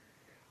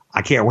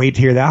 I can't wait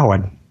to hear that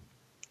one.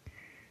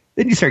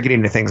 Then you start getting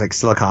into things like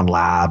Silicon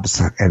Labs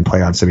and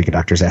Playon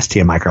Semiconductors,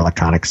 STM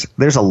Microelectronics.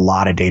 There's a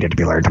lot of data to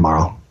be learned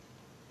tomorrow.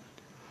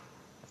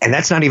 And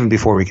that's not even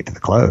before we get to the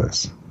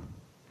close.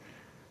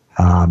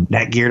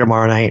 Netgear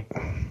tomorrow night.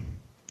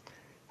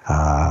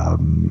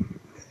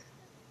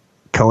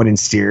 Cohen and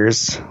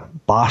Steers.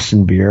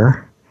 Boston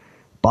Beer.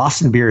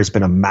 Boston Beer has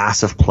been a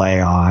massive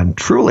play on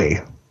Truly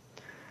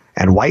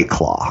and White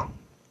Claw.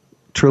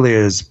 Truly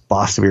is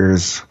Boston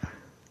Beer's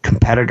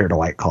competitor to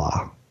White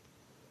Claw.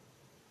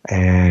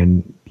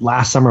 And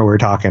last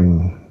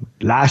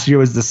year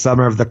was the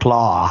summer of the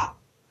claw.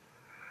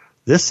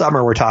 This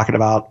summer we're talking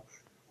about,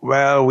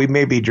 well, we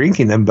may be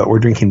drinking them, but we're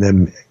drinking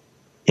them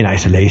in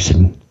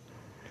isolation.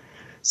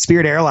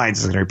 Spirit Airlines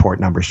is going to report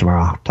numbers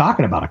tomorrow.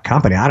 Talking about a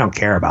company I don't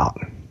care about.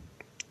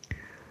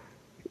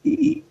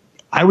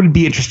 I would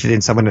be interested in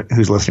someone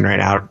who's listening right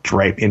now to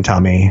write and tell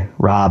me,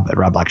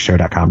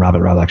 rob@robblackshow.com,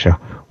 rob@robblackshow.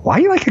 Why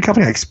do you like a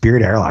company like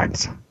Spirit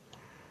Airlines?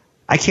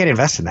 I can't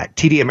invest in that.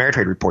 TD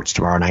Ameritrade reports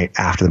tomorrow night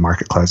after the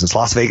market closes.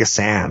 Las Vegas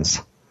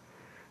Sands.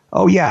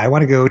 Oh, yeah, I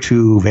want to go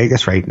to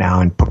Vegas right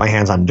now and put my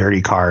hands on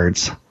dirty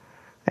cards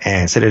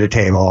and sit at a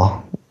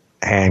table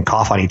and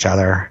cough on each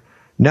other.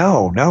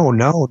 No.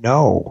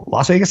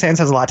 Las Vegas Sands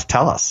has a lot to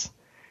tell us.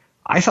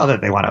 I saw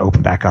that they want to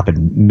open back up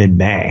in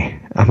mid-May.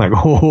 I'm like,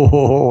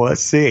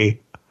 let's see.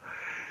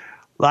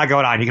 A lot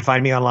going on. You can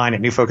find me online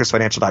at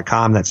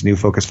newfocusfinancial.com. That's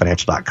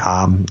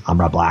newfocusfinancial.com. I'm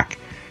Rob Black.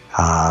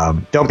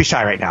 Don't be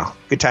shy right now.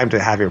 Good time to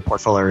have your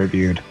portfolio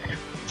reviewed.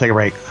 Take a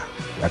break.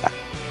 Be right back.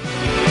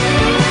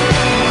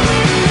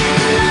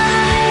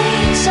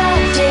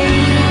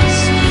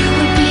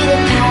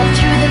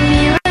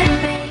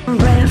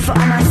 For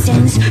all my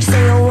sins,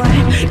 say a word,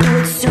 do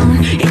it soon.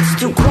 It's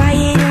too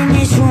quiet in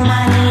this room.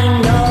 I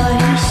need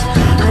noise.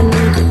 I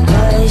need the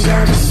buzz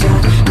of the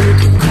sun. Need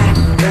the crack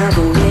of a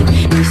whip.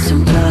 Need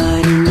some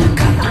blood in the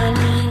cup. I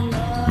need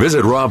noise.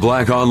 Visit Rob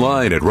Black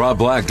online at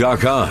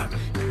robblack.com.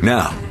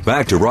 Now,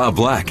 back to Rob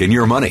Black and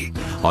Your Money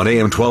on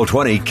AM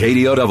 1220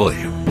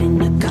 KDOW. In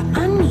the cup.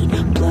 I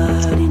need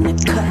blood in the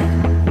cup.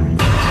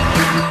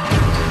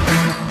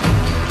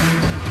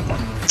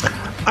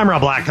 I'm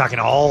Rob Black, talking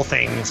all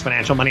things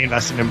financial, money,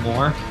 investing, and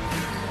more.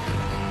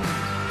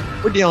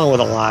 We're dealing with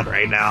a lot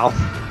right now.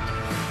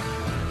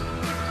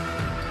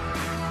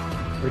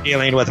 We're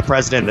dealing with a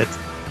president that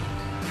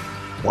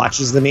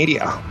watches the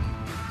media.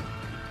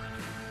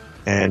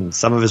 And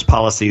some of his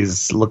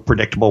policies look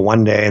predictable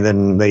one day, and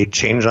then they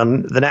change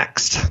on the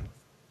next.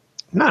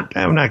 I'm not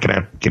going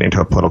to get into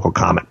a political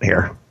comment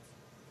here.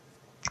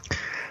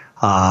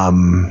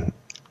 But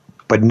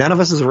none of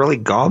us has really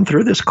gone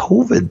through this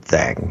COVID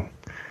thing.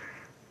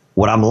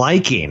 What I'm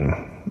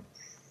liking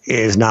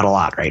is not a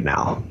lot right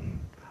now,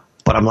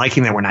 but I'm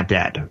liking that we're not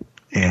dead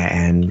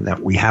and that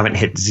we haven't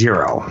hit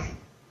zero.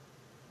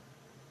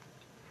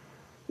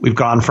 We've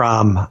gone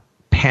from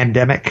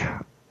pandemic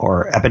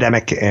or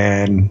epidemic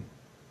in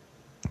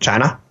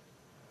China.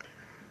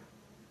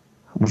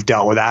 We've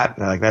dealt with that.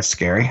 Like, that's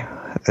scary.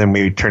 And then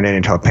we turned it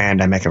into a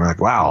pandemic and we're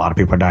like, wow, a lot of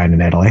people are dying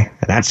in Italy,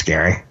 and that's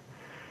scary.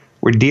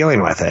 We're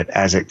dealing with it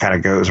as it kind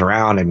of goes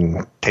around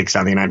and takes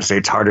down the United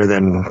States harder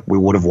than we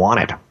would have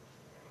wanted.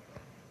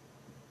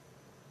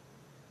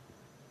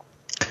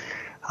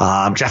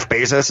 Jeff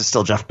Bezos is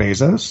still Jeff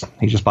Bezos.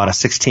 He just bought a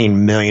 $16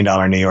 million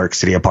New York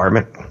City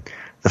apartment,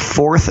 the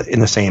fourth in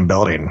the same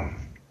building.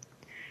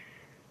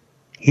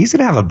 He's going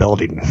to have a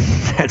building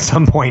at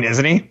some point,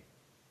 isn't he?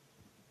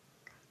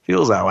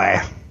 Feels that way.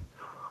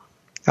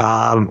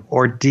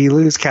 Or do you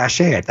lose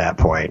cachet at that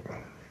point?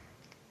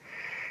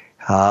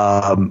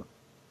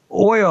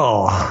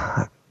 Oil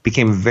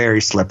became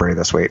very slippery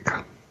this week.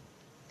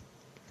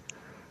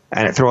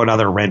 And it threw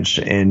another wrench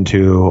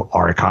into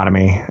our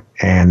economy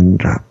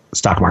and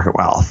stock market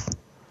wealth.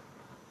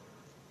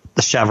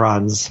 The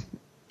Chevrons,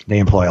 they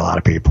employ a lot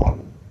of people.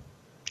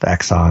 The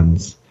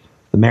Exxons,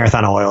 the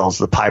Marathon Oils,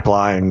 the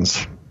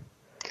pipelines.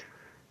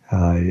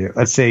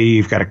 Let's say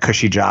you've got a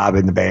cushy job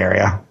in the Bay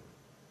Area.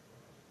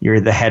 You're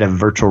the head of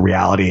virtual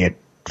reality at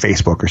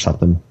Facebook or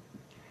something.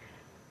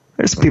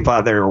 There's some people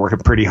out there who are working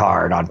pretty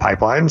hard on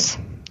pipelines.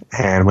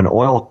 And when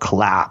oil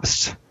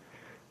collapsed,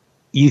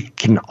 you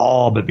can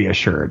all but be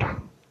assured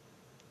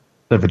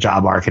that the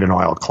job market and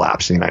oil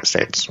collapsed in the United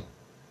States.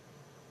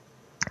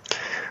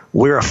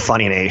 We're a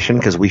funny nation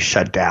because we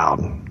shut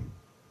down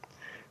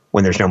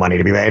when there's no money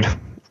to be made.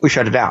 We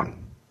shut it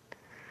down.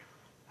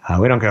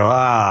 We don't go,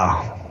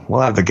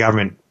 we'll have the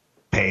government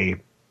pay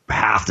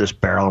half this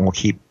barrel and we'll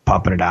keep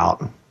pumping it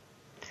out.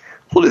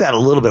 We'll do that a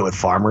little bit with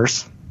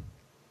farmers,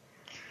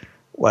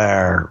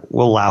 where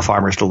we'll allow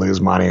farmers to lose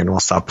money and we'll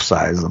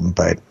subsidize them,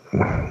 but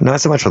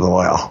not so much with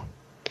oil.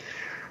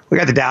 We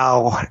got the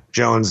Dow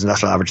Jones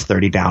Industrial Average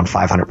 30 down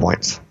 500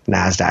 points.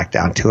 NASDAQ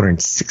down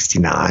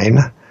 269.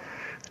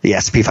 The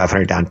S&P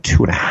 500 down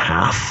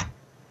 2.5.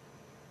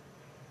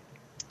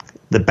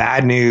 The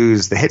bad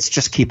news, the hits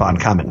just keep on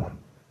coming.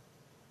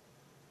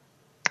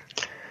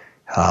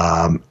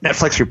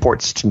 Netflix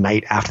reports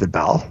tonight after the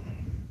bell.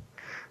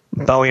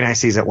 Boeing I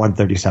see is at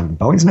 137.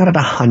 Boeing's not at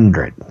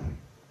 100.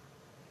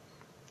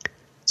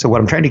 So what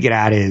I'm trying to get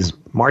at is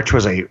March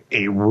was a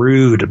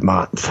rude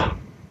month.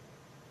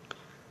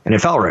 And it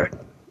felt rude.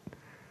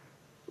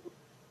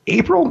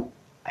 April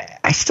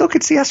I still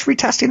could see us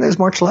retesting those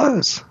March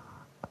lows.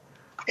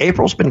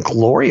 April's been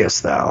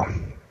glorious, though.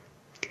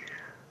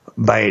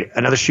 But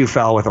another shoe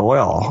fell with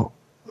oil.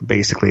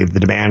 Basically, the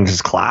demand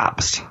has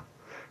collapsed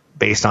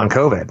based on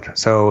COVID.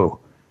 So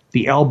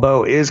the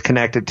elbow is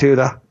connected to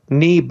the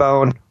knee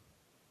bone.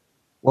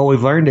 What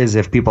we've learned is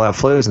if people have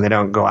flus and they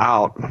don't go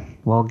out,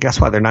 well, guess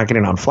what? They're not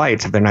getting on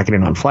flights. If they're not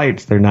getting on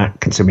flights, they're not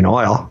consuming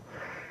oil.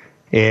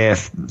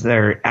 If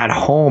they're at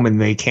home and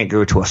they can't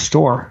go to a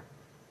store,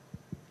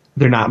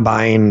 they're not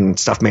buying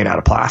stuff made out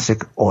of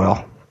plastic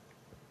oil.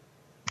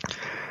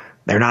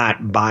 They're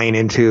not buying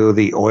into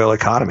the oil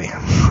economy.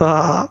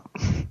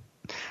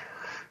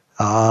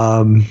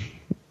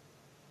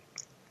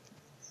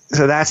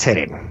 So that's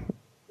hitting.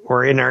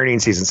 We're in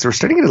earnings season, so we're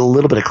starting to get a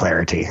little bit of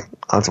clarity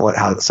on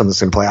how some of this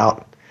is going to play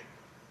out.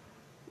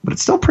 But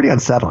it's still pretty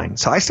unsettling.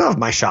 So I still have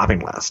my shopping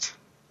list.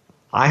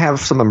 I have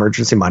some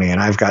emergency money,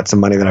 and I've got some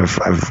money that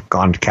I've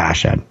gone to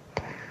cash in.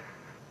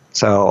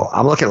 So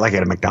I'm looking like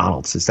at a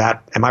McDonald's.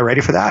 Am I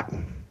ready for that?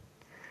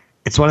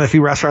 It's one of the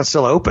few restaurants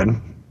still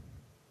open.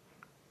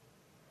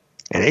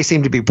 And they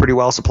seem to be pretty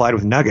well supplied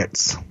with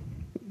nuggets.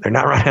 They're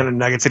not running out of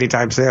nuggets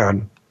anytime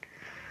soon.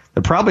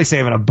 They're probably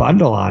saving a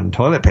bundle on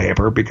toilet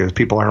paper because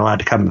people aren't allowed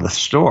to come to the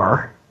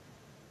store.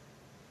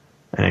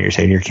 I know you're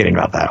saying you're kidding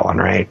about that one,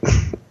 right?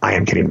 I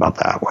am kidding about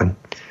that one.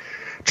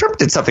 Trump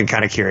did something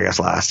kind of curious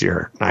last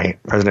year night.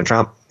 President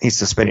Trump, he's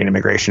suspending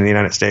immigration in the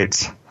United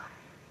States.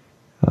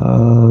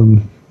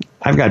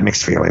 I've got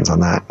mixed feelings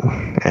on that,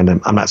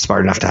 and I'm not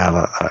smart enough to have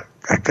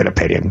a good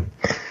opinion.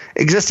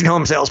 Existing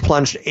home sales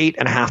plunged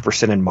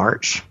 8.5% in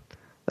March.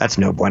 That's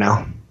no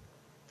bueno.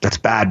 That's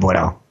bad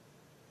bueno.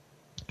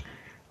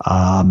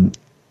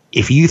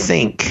 If you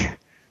think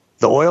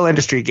the oil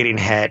industry getting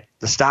hit,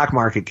 the stock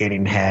market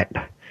getting hit,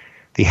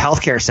 the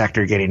healthcare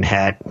sector getting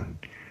hit,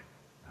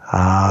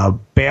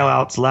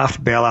 bailouts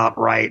left, bailout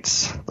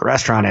rights, the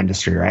restaurant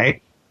industry,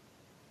 right?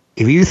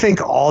 If you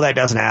think all that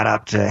doesn't add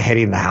up to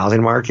hitting the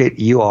housing market,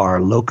 you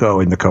are loco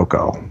in the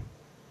coco.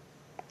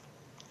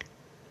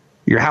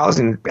 Your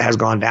housing has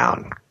gone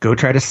down. Go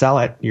try to sell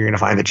it. You're going to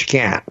find that you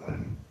can't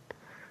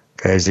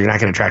because you're not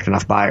going to attract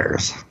enough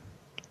buyers.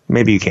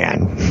 Maybe you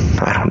can.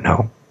 I don't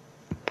know.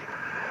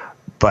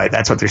 But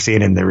that's what they're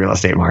seeing in the real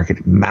estate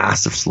market.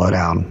 Massive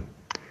slowdown.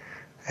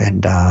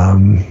 And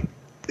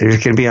there's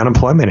going to be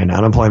unemployment, and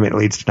unemployment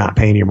leads to not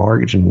paying your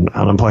mortgage, and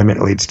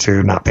unemployment leads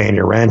to not paying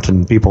your rent,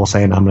 and people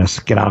saying, I'm going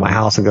to get out of my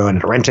house and go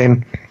into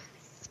renting.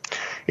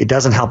 It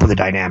doesn't help with the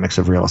dynamics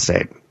of real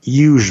estate.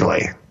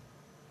 Usually.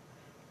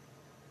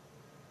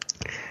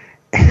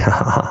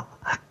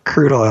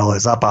 Crude oil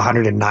is up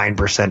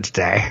 109%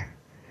 today.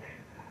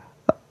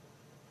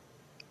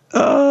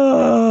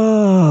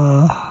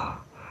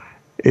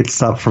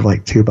 It's up from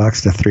like $2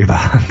 to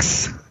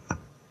 $3.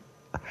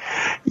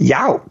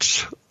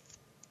 Youch.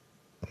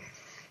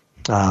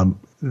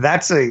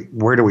 That's a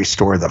where do we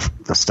store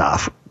the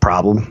stuff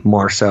problem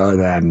more so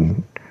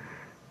than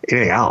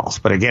anything else.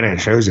 But again, it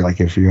shows you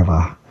like if you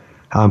have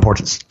how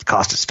important the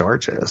cost of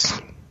storage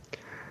is.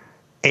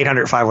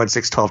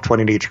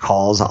 800-516-1220 to each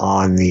calls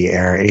on the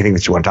air. Anything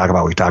that you want to talk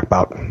about, we talk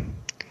about.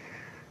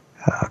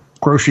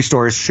 Grocery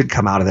stores should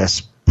come out of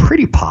this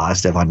pretty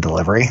positive on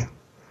delivery.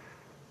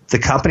 The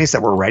companies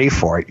that were ready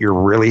for it, you're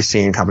really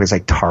seeing companies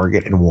like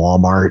Target and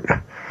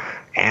Walmart,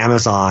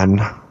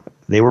 Amazon.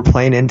 They were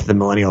playing into the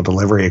millennial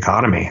delivery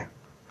economy.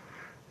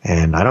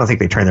 And I don't think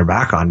they turned their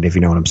back on it, if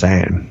you know what I'm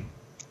saying.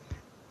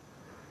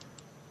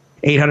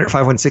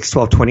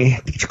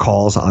 800-516-1220 to each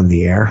calls on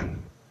the air.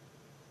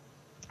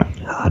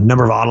 A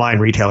number of online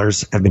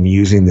retailers have been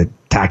using the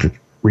tactic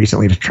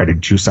recently to try to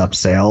juice up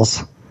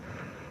sales,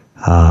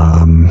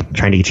 trying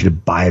to get you to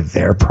buy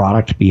their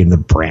product, be in the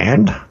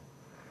brand.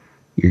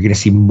 You're going to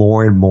see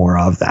more and more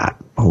of that.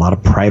 A lot of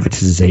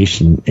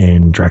privatization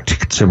in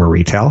direct-to-consumer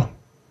retail.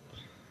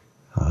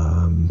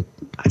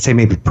 I'd say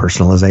maybe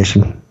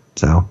personalization.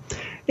 So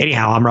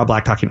anyhow, I'm Rob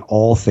Black, talking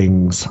all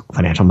things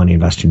financial, money,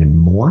 investing, and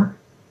more.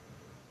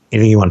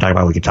 Anything you want to talk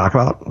about, we could talk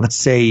about. Let's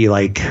say you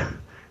like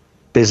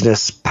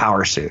business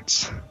power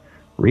suits.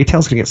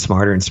 Retail's going to get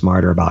smarter and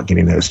smarter about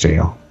getting those to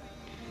you.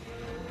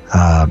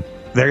 They're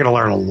going to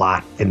learn a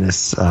lot in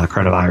this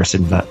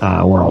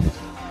coronavirus world.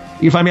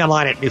 You can find me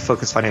online at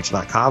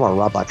newfocusfinancial.com or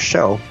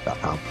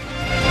robblackshow.com.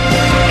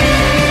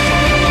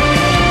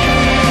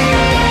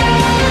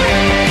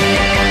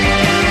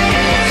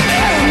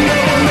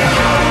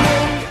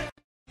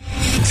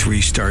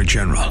 Three-star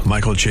General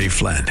Michael J.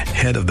 Flynn,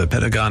 head of the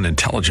Pentagon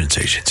Intelligence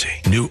Agency,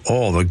 knew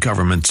all the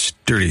government's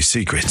dirty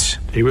secrets.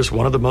 He was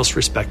one of the most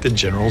respected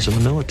generals in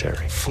the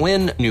military.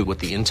 Flynn knew what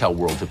the intel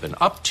world had been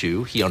up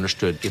to. He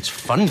understood its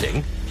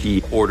funding.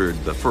 He ordered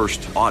the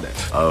first audit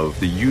of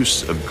the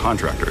use of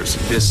contractors.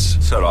 This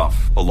set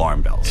off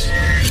alarm bells.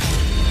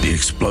 The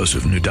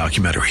explosive new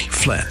documentary,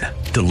 Flynn,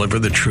 Deliver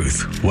the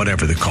Truth,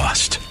 Whatever the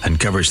Cost,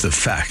 uncovers the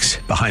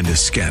facts behind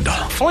this scandal.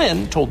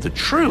 Flynn told the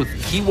truth.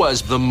 He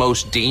was the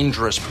most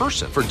dangerous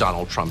person for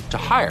Donald Trump to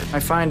hire. I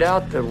find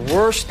out the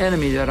worst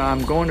enemy that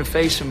I'm going to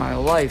face in my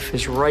life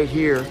is right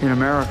here in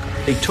America.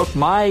 They took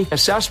my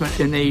assessment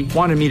and they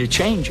wanted me to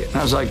change it. And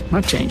I was like, I'm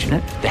not changing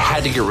it. They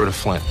had to get rid of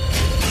Flynn.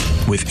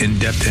 With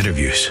in-depth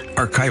interviews,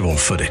 archival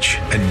footage,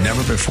 and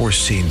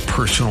never-before-seen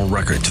personal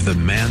records of the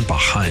man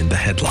behind the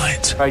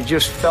headlines. I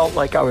just felt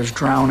like I was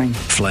drowning.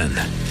 Flynn,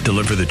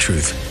 Deliver the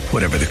Truth,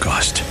 Whatever the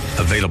Cost.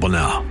 Available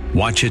now.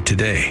 Watch it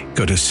today.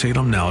 Go to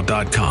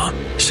salemnow.com.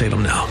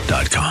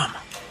 salemnow.com.